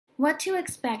What to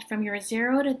Expect from Your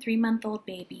 0 to 3-Month-Old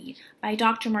Baby by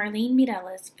Dr. Marlene,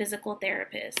 physical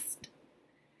therapist.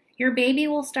 Your baby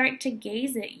will start to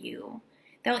gaze at you.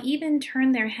 They'll even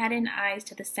turn their head and eyes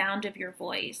to the sound of your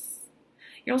voice.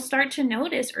 You'll start to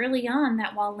notice early on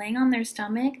that while laying on their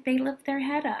stomach, they lift their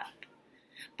head up.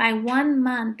 By 1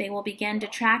 month, they will begin to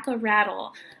track a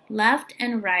rattle left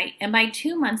and right, and by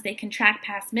 2 months, they can track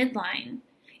past midline.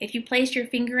 If you place your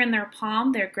finger in their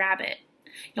palm, they'll grab it.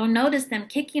 You'll notice them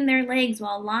kicking their legs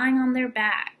while lying on their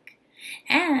back.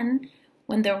 And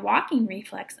when their walking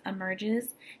reflex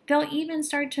emerges, they'll even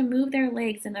start to move their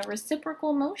legs in a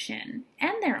reciprocal motion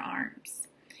and their arms.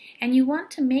 And you want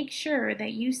to make sure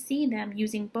that you see them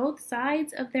using both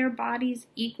sides of their bodies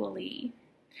equally.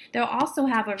 They'll also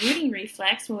have a rooting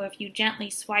reflex, where if you gently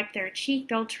swipe their cheek,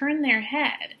 they'll turn their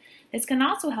head. This can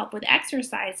also help with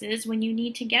exercises when you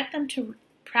need to get them to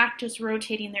practice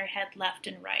rotating their head left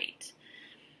and right.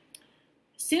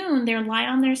 Soon they'll lie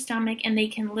on their stomach and they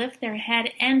can lift their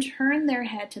head and turn their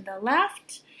head to the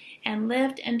left and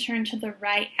lift and turn to the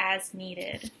right as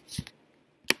needed.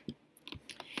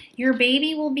 Your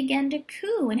baby will begin to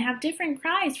coo and have different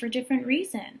cries for different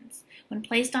reasons. When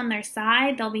placed on their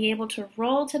side, they'll be able to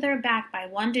roll to their back by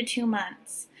 1 to 2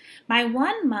 months. By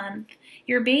 1 month,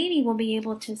 your baby will be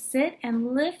able to sit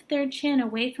and lift their chin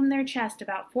away from their chest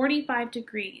about 45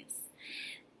 degrees.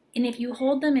 And if you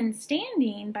hold them in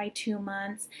standing by 2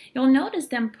 months, you'll notice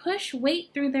them push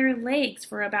weight through their legs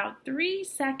for about 3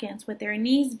 seconds with their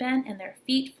knees bent and their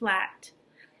feet flat.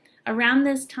 Around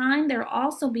this time, they'll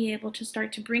also be able to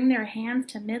start to bring their hands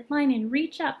to midline and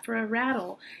reach up for a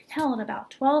rattle held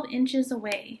about 12 inches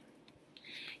away.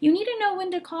 You need to know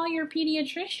when to call your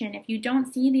pediatrician if you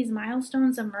don't see these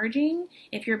milestones emerging,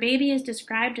 if your baby is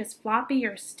described as floppy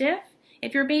or stiff,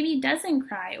 if your baby doesn't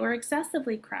cry or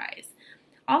excessively cries.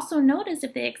 Also notice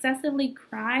if they excessively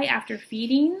cry after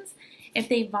feedings, if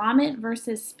they vomit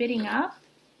versus spitting up.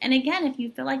 And again, if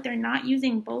you feel like they're not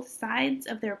using both sides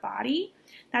of their body,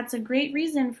 that's a great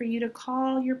reason for you to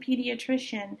call your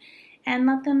pediatrician and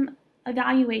let them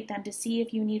evaluate them to see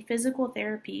if you need physical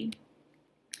therapy.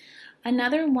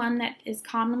 Another one that is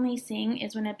commonly seen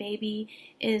is when a baby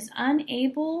is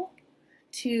unable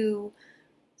to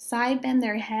side bend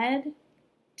their head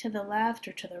to the left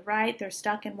or to the right. They're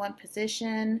stuck in one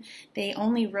position. They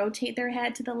only rotate their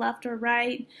head to the left or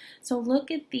right. So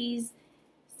look at these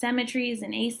symmetries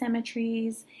and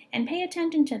asymmetries and pay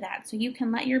attention to that so you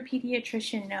can let your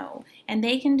pediatrician know, and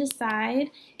they can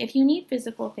decide if you need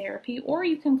physical therapy, or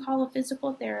you can call a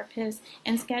physical therapist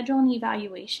and schedule an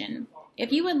evaluation.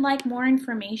 If you would like more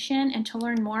information and to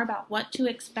learn more about what to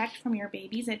expect from your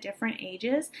babies at different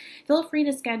ages, feel free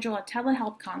to schedule a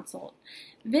telehealth consult.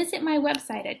 Visit my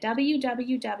website at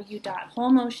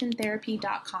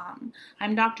www.wholemotiontherapy.com.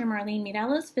 I'm Dr.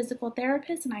 Marlene, physical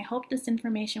therapist, and I hope this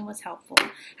information was helpful.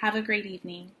 Have a great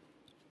evening.